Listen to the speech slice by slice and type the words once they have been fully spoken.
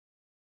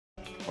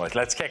Right,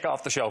 let's kick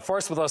off the show.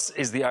 First with us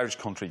is the Irish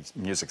country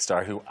music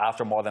star who,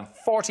 after more than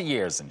 40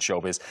 years in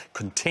showbiz,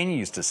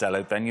 continues to sell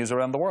out venues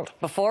around the world.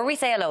 Before we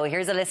say hello,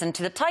 here's a listen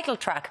to the title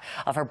track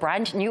of her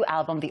brand new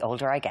album, The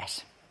Older I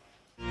Get.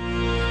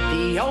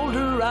 The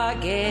older I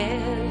get,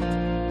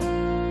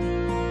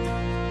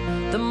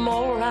 the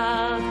more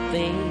I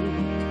think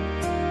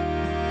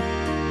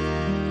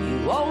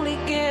you only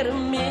get a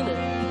minute,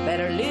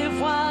 better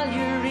live while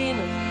you're in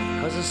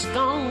it, 'cause it's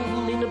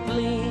gone in a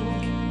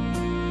blink.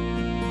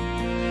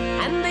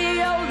 And the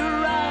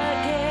older I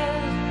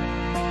get,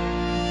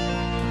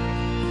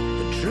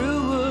 the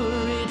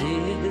truer it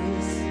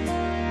is.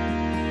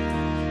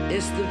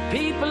 It's the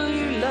people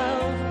you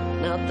love,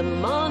 not the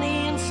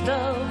money and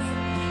stuff,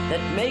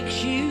 that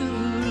makes you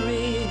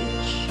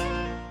rich.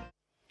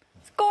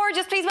 It's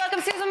gorgeous. Please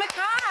welcome Susan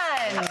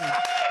McCann.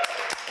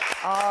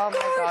 Oh, my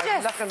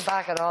God. Looking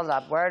back at all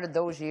that, where did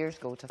those years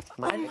go to? Oh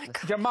my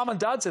God. Your mum and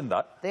dad's in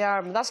that? They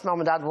are. That's mum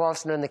and dad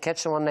waltzing in the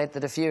kitchen one night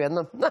with a few in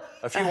them.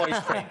 A few ice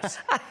creams.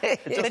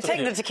 They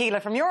take the tequila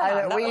from your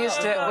mum. We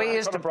used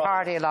to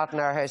party a lot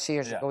in our house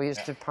years ago. We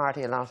used to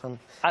party a lot.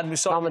 And we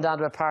saw mum and dad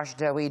would party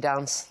to a wee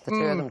dance, the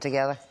two of them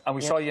together. And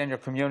we saw you in your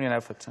communion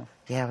outfit too.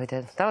 Yeah, we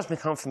did. That was my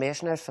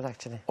confirmation outfit,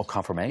 actually. Oh,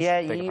 confirmation? Yeah,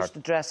 you used to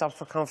dress up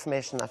for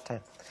confirmation that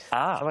time.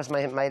 Ah. That was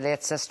my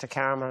late sister,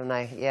 Carmen, and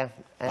I, yeah.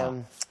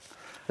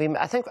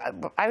 I think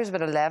I was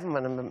about 11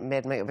 when I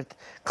made my... But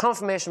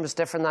confirmation was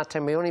different that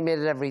time. We only made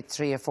it every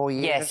 3 or 4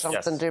 years or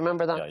something. Yes. Do you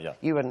remember that? Yeah.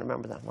 You wouldn't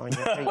remember that, Maureen.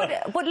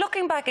 But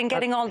looking back and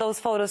getting all those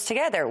photos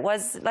together,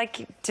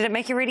 did it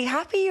make you really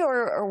happy,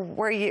 or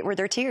were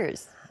there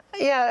tears?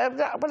 Yeah,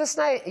 well, it's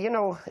nice, you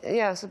know.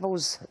 Yeah, I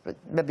suppose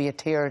maybe a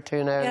tear or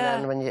two now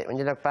and then when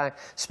you look back,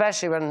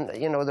 especially when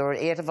there were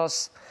 8 of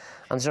us.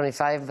 And there's only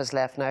 5 of us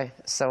left now.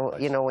 So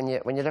when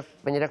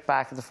you look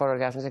back at the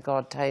photographs and say,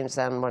 God, times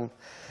then when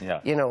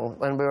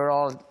when we were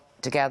all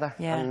together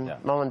and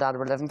mum and dad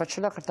were living. But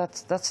you look at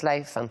that's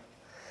life, and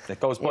it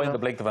goes by in the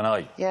blink of an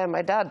eye. Yeah,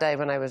 my dad died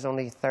when I was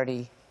only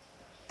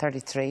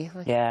 33.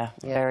 Yeah,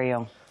 very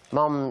young.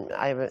 Mum,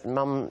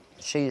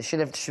 she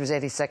lived. She was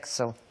 86,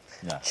 so.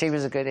 Yeah. She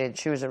was a good age.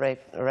 She was a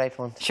right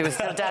one. She was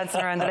still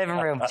dancing around the living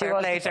room. Fair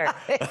play to her.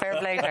 Fair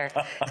play to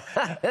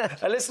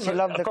her. Listen, she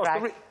loved the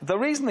crack. The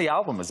reason the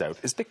album is out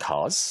is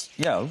because,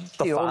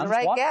 the older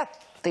I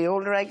get. The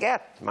older I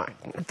get,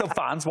 Martin. The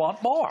fans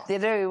want more. They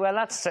do. Well,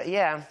 that's...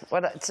 Yeah.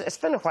 Well, it's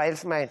been a while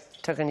from I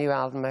took a new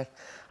album out.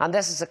 And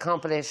this is a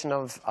compilation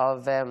of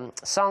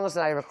songs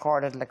that I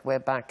recorded, like, way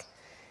back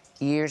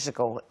years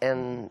ago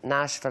in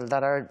Nashville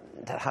that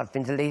have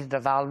been deleted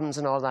of albums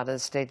and all that at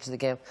this stage of the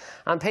game,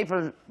 and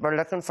people were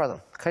looking for them,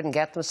 couldn't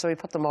get them, so we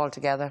put them all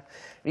together.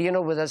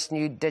 With this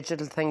new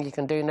digital thing you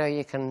can do now,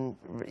 you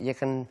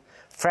can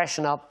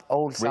freshen up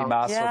old songs,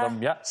 remaster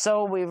them. Yeah.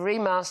 So we've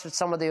remastered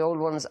some of the old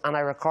ones, and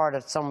I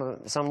recorded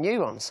some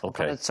new ones.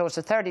 Okay. So it's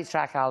a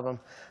 30-track album,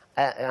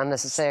 and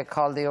as I say,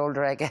 called The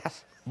Older I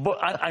Get. But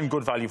and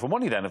good value for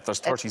money then if there's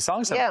 30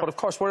 songs in it. But of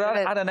course we're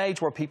at an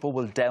age where people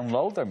will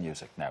download their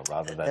music now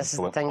rather than. This is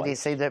the thing. You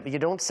see that you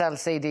don't sell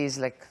CDs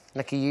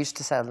like you used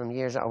to sell them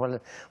years ago. Well,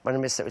 when I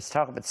was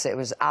talking about it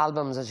was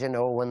albums, as you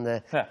know, when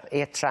the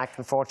 8-track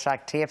and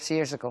 4-track tapes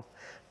years ago.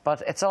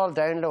 But it's all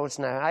downloads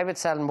now. I would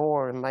sell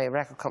more, and my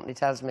record company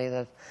tells me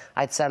that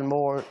I'd sell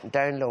more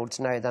downloads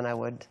now than I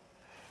would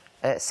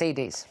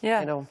CDs.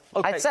 Yeah.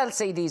 Okay. I'd sell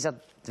CDs at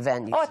the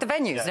venues. Oh, at the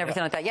venues and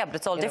everything like that. Yeah, but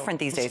it's all different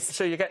these days.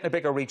 So you're getting a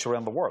bigger reach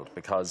around the world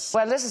because...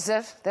 Well, this is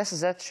it. This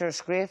is it. Sure,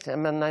 it's great. I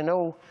mean, I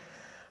know...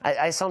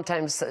 I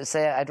sometimes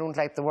say I don't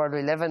like the world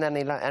we live in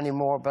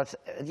anymore, but,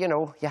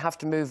 you have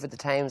to move with the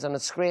times, and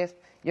it's great.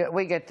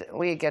 We get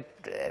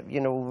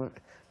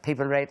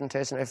people writing to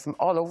us from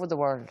all over the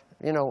world,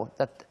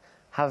 that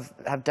have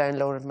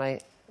downloaded my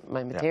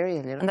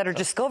material, And that are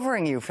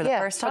discovering you for the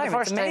first time. For the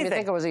first time, you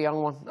think I was a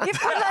young one. You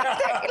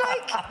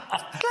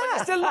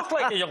still look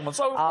like a young one.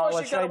 So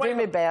I do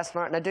my best,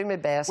 Martin. I do my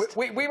best.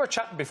 We were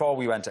chatting before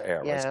we went to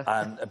air, right?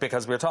 And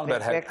because we were talking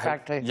about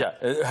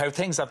how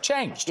things have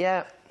changed.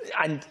 Yeah.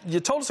 And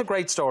you told us a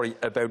great story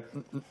about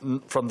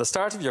from the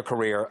start of your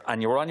career, and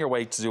you were on your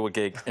way to do a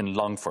gig in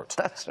Longford.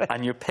 That's right.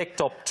 And you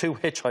picked up 2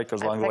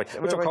 hitchhikers along the way,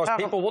 which of course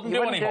people wouldn't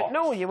do anymore.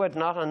 No, you would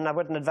not, and I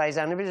wouldn't advise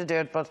anybody to do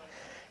it. But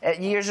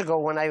years ago,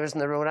 when I was on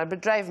the road, I'd be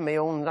driving my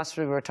own. That's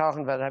what we were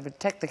talking about. I would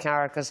take the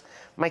car because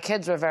my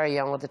kids were very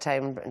young at the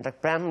time.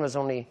 Like Brendan was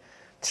only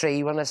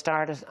 3 when I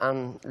started,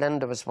 and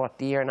Linda was a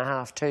year and a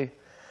half too.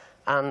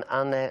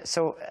 And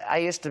so I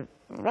used to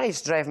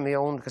drive my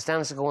own, because then I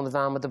used to go in the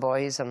van with the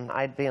boys, and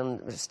I'd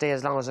stay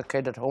as long as I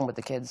could at home with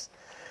the kids.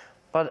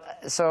 But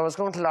so I was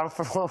going to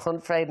Longford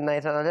one Friday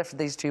night, and I lifted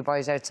these 2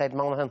 boys outside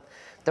Monaghan.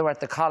 They were at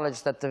the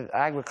college, the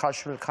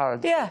agricultural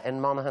college in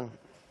Monaghan.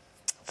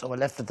 So I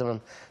lifted them,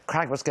 and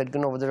crack was good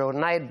going over the road.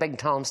 And I had Big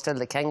Tom Still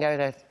the King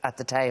out at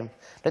the time.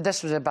 Now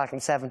this was back in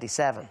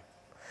 '77.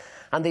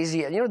 And these,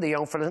 the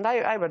young fellas, and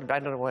I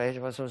don't know what age I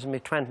was in my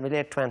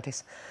late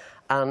 20s.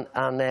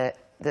 And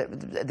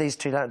these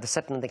 2 lads, they're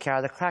sitting in the car,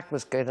 the crack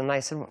was good. And I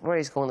said, where are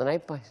you going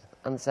tonight, boys?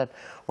 And they said,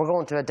 we're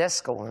going to a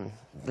disco in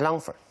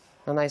Longford.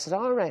 And I said,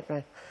 all right.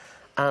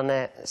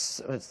 And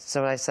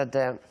so I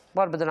said,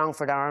 what about the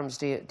Longford Arms?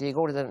 Do you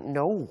go to the...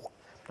 No,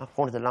 not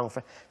going to the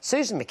Longford.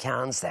 Susan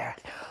McCann's there.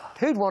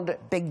 Who'd want it?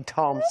 Big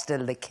Tom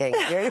still the king.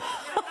 And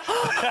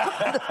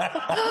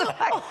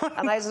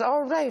I said,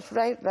 oh,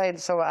 right.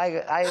 So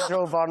I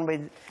drove on,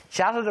 we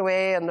chatted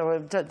away, and they were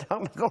going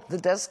to the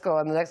disco,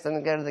 and the next thing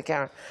I get to the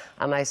car.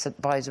 And I said,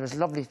 boys, it was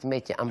lovely to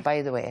meet you. And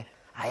by the way,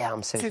 I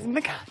am Susan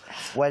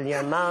McCann. Well,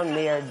 your man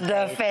near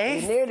the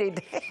face. He nearly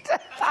did.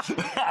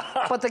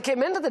 But they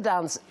came into the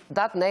dance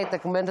that night. They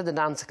come into the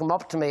dance, come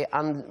up to me,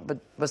 and but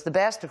was the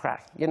best of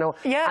crack, you know.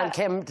 Yeah. And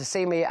came to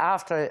see me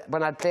after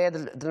when I'd played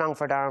the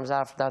Longford Arms.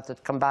 After that,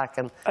 they'd come back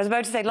and. I was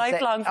about to say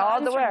lifelong Oh,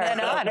 fans they from were. then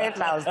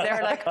on.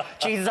 They're like,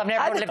 Jesus, I'm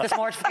never going to live this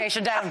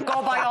mortification down.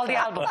 Go buy all the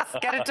albums,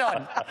 get it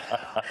done.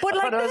 But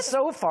it was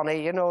so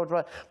funny, you know.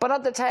 But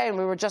at the time,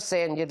 we were just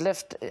saying you'd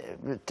lift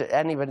to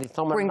anybody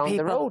coming down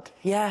the road.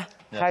 Yeah.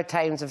 How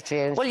times have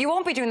changed. Well, you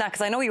won't be doing that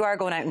because I know you are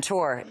going out on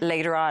tour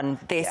later on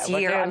this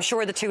year. I'm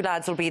sure the two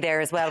lads will be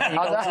there as well when you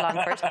go to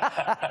Longford.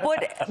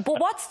 But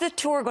what's the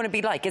tour going to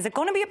be like? Is it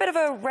going to be a bit of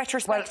a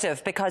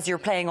retrospective because you're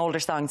playing older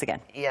songs again?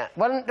 Yeah.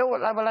 Well, no.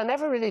 Well, I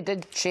never really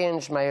did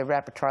change my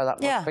repertoire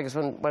that much because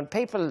when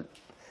people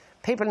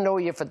know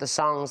you for the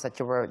songs that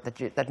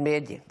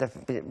made you, that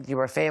you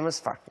were famous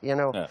for, you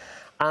know. Yeah.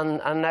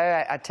 And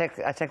now I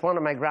take one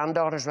of my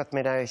granddaughters with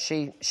me now.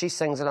 She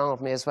sings along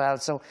with me as well.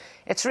 So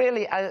it's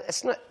really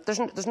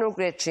there's no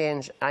great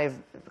change. I've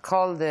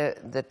called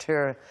the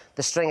tour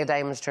the String of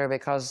Diamonds tour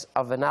because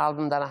of an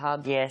album that I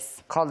had.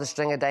 Yes. Called the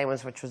String of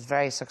Diamonds, which was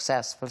very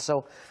successful.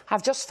 So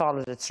I've just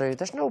followed it through.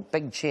 There's no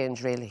big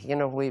change really. You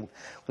know, we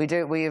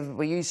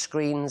use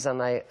screens,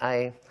 and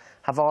I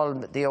have all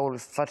the old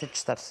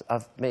footage that's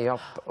of me up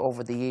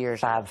over the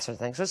years. Sort of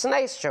thing. So it's a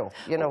nice show,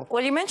 you know.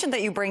 Well, you mentioned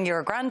that you bring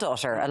your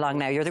granddaughter along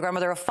now. You're the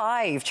grandmother of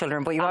 5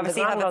 children, but you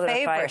obviously have a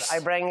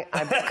favourite.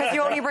 Because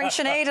you only bring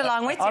Sinead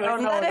along with you.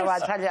 No, I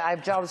tell you, I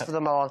have jobs for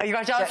them all. Oh, you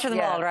got jobs for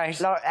them all, right?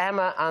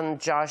 Emma and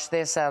Josh,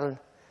 they sell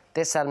me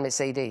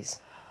CDs.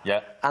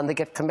 Yeah. And they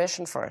get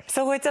commission for it.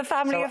 So it's a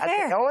family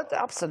affair?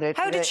 Absolutely.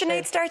 How did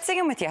Sinead start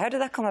singing with you? How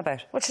did that come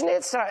about? Well,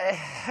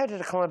 how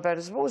did it come about?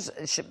 I suppose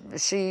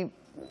Sinead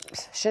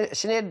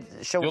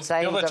showed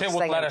signs of singing. The other two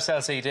wouldn't let her sell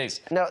CDs.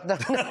 No.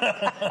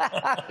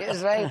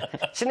 He's right.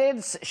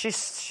 Sinead,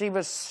 she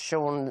was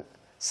shown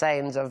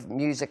signs of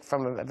music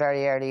from a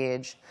very early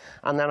age,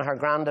 and then her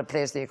granddad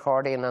plays the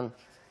accordion, and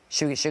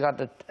she got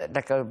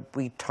like a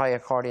wee toy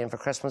accordion for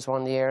Christmas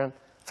one year, and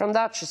from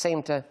that she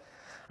seemed to.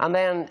 And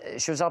then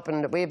she was up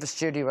in... We have a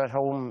studio at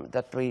home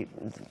that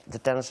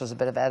Dennis was a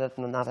bit of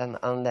editing and that,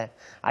 and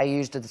I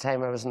used at the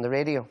time I was in the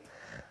radio.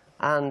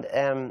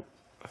 And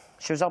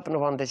she was up in the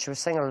one day, she was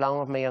singing along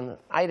with me, and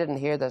I didn't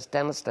hear this,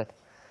 Dennis did.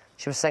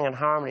 She was singing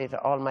harmony to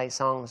all my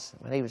songs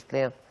when he was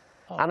playing.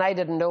 Oh. And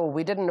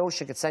we didn't know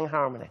she could sing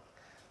harmony.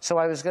 So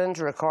I was going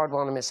to record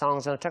one of my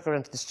songs, and I took her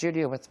into the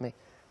studio with me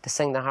to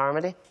sing the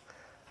harmony.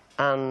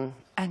 And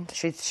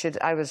she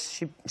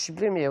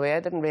blew me away. I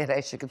didn't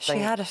realise she could sing.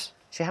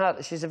 She had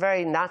it. She's a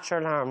very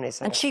natural harmony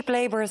singer. And cheap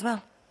labour as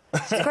well.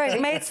 She's great.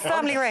 Mates,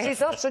 family rate. She's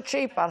not so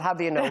cheap, I'll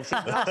have you know. She's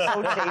not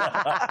so cheap.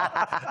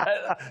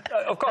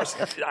 Of course.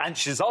 And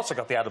she's also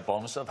got the added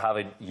bonus of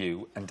having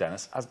you and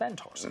Dennis as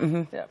mentors.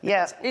 Mm-hmm.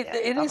 Yeah.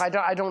 It is. I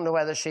don't know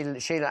whether she'll...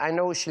 I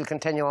know she'll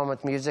continue on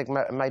with music.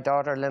 My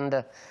daughter,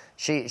 Linda,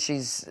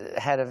 she's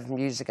head of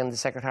music in the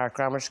Sacred Heart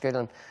Grammar School,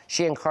 and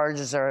she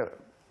encourages her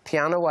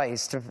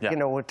piano-wise to, you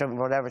know, to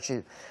whatever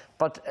she...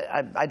 But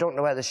I don't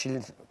know whether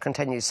she'll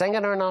continue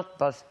singing or not,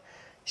 but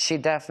she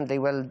definitely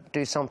will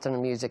do something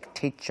in music,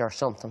 teach or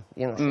something.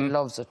 You know, she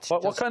loves it.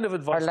 What kind of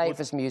advice? Her life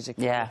is music.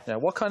 Yeah.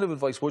 What kind of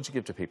advice would you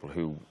give to people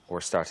who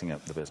were starting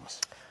out the business?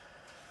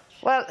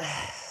 Well,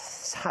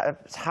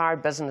 it's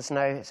hard business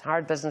now. It's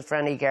hard business for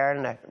any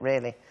girl now,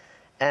 really.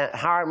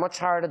 Much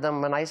harder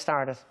than when I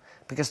started,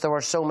 because there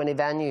were so many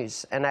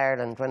venues in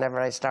Ireland whenever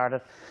I started.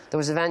 There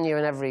was a venue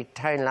in every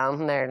town land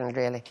in Ireland,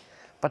 really.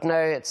 But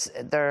now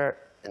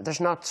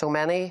there's not so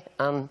many,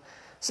 and I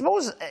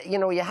suppose, you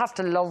know, you have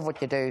to love what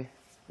you do.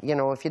 You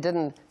know, if you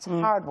didn't, it's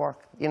hard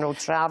work, you know,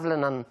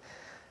 travelling,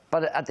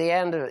 but at the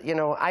end of it, you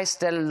know, I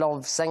still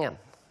love singing,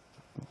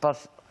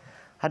 but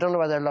I don't know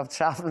whether I love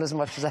travelling as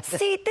much as I do.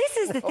 See, this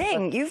is the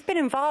thing. You've been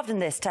involved in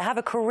this to have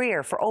a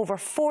career for over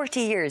 40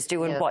 years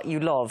doing what you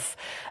love.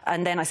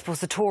 And then I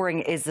suppose the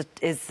touring is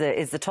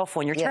the tough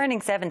one. You're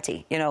turning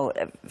 70, you know,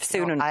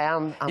 soon. No, I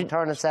am. I'm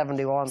turning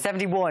 71.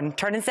 71.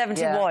 Turning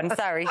 71. Yeah.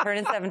 Sorry,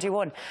 turning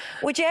 71.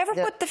 Would you ever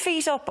put the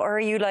feet up, or are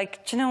you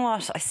like, do you know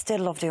what? I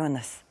still love doing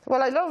this.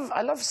 Well,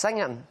 I love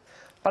singing.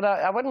 But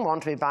I wouldn't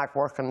want to be back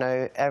working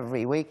now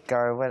every week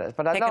or whatever.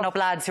 But picking up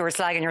lads who are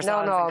slagging your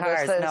songs in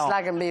cars.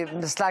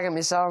 Slagging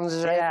me songs,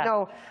 right? Yeah.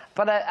 No,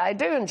 but I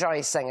do enjoy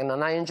singing,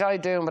 and I enjoy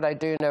doing what I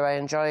do now. I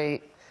enjoy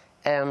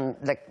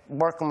like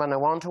working when I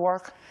want to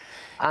work,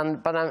 and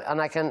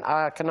I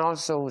can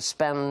also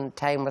spend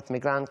time with my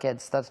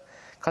grandkids,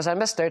 because I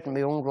missed out on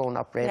my own growing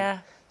up, really. Yeah.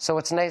 So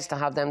it's nice to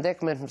have them. They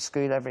come in from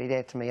school every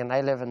day to me, and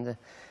I live in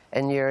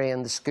Newry,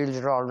 and the schools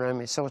are all around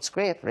me. So it's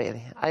great,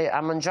 really.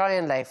 I'm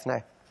enjoying life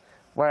now.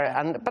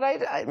 But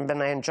I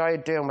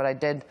enjoyed doing what I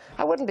did.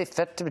 I wouldn't be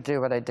fit to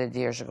do what I did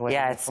years ago.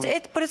 Yeah,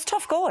 but it's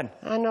tough going.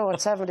 I know,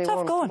 it's 71.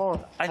 Tough going. Come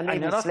on. I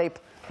need to sleep.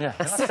 Yeah,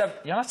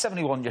 you're not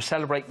 71. You're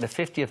celebrating the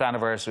 50th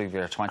anniversary of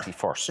your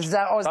 21st. Is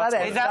that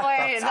it? Is that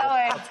way?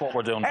 That's what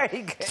we're doing.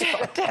 Very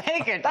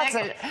good.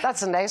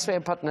 That's a nice way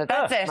of putting it.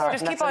 That's it. Martin.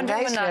 Just keep on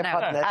doing that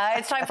now.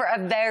 It's time for a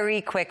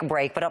very quick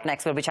break, but up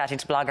next we'll be chatting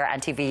to blogger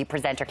and TV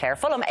presenter Claire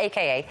Fulham,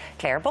 a.k.a.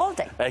 Claire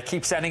Balding.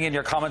 Keep sending in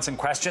your comments and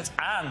questions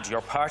and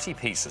your party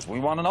pieces. We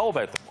want to know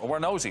about them. We're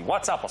nosy.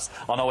 WhatsApp us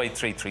on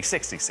 0833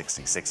 60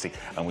 60 60,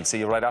 and we'll see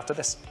you right after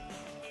this.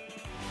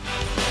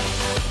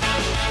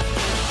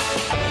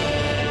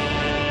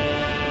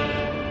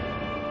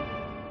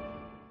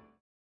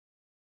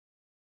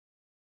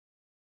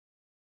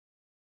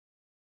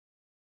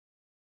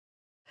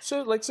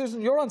 So, like,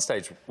 Susan, you're on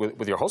stage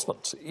with your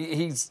husband.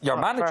 He's your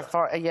manager.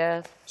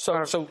 Yeah.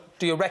 So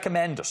do you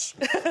recommend it?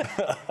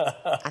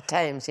 At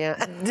times, yeah.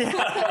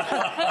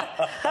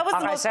 That was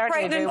the most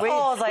pregnant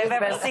pause I've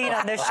ever seen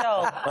on this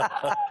show.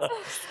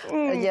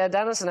 Yeah,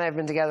 Dennis and I have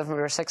been together when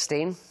we were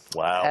 16.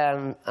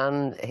 Wow.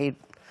 And he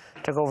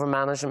took over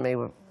managing me,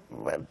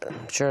 I'm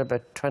sure,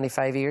 about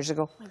 25 years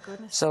ago. My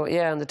goodness. So,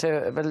 yeah, and the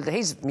two... Well,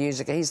 he's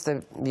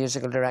the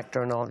musical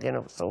director and all, you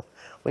know, so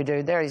we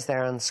do. He's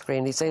there on the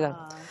screen. Do you see that?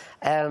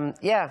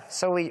 Yeah,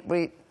 so we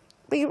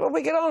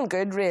get on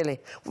good,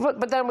 really.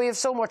 But then we have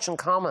so much in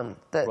common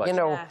that, you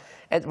know,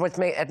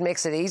 it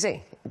makes it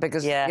easy.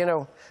 Because, you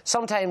know,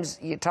 sometimes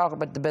you talk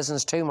about the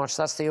business too much.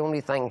 That's the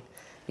only thing.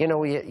 You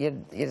know,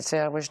 you'd say,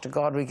 I wish to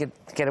God we could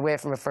get away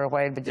from it for a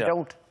while, but you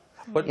don't.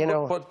 But, you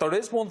know. But there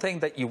is one thing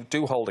that you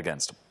do hold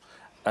against him.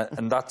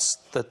 And that's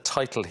the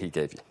title he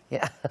gave you.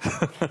 Yeah.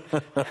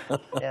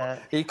 Yeah.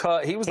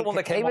 He was the one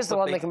that came up with He was the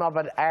one that came up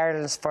with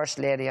Ireland's First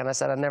Lady, and I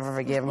said I never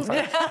forgave him for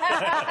it.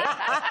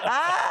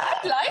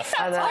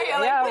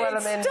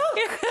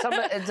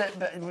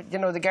 You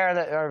know, the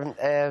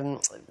girl,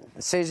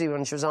 Susie,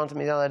 when she was on to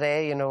me the other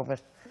day, you know,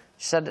 but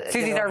she said...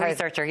 Susie's our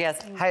researcher,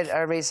 yes.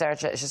 Our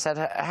researcher. She said,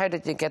 how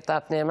did you get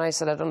that name? I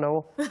said, I don't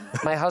know.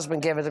 My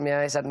husband gave it to me.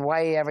 I said, and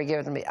why he ever gave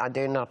it to me? I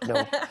do not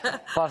know.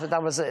 But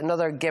that was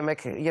another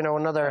gimmick, you know,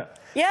 another...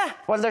 Yeah.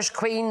 Well, there's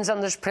queens and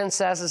there's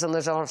princesses and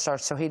there's all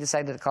sorts, so he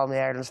decided to call me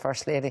Ireland's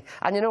First Lady.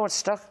 And you know what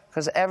stuck?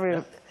 Because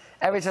every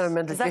time I'm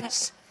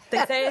introduced...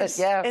 They say it.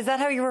 Yeah. Is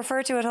that how you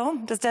refer to you at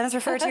home? Does Dennis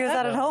refer to you as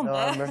that at home? No,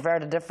 I'm referred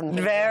to different...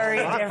 Very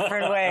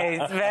different ways.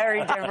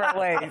 Very different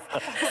ways.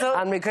 So,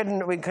 and we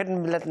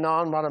couldn't let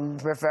on what I'm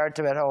referred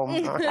to at home.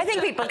 I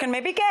think people can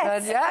maybe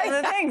guess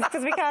Yeah. the things,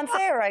 because we can't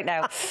say it right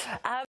now.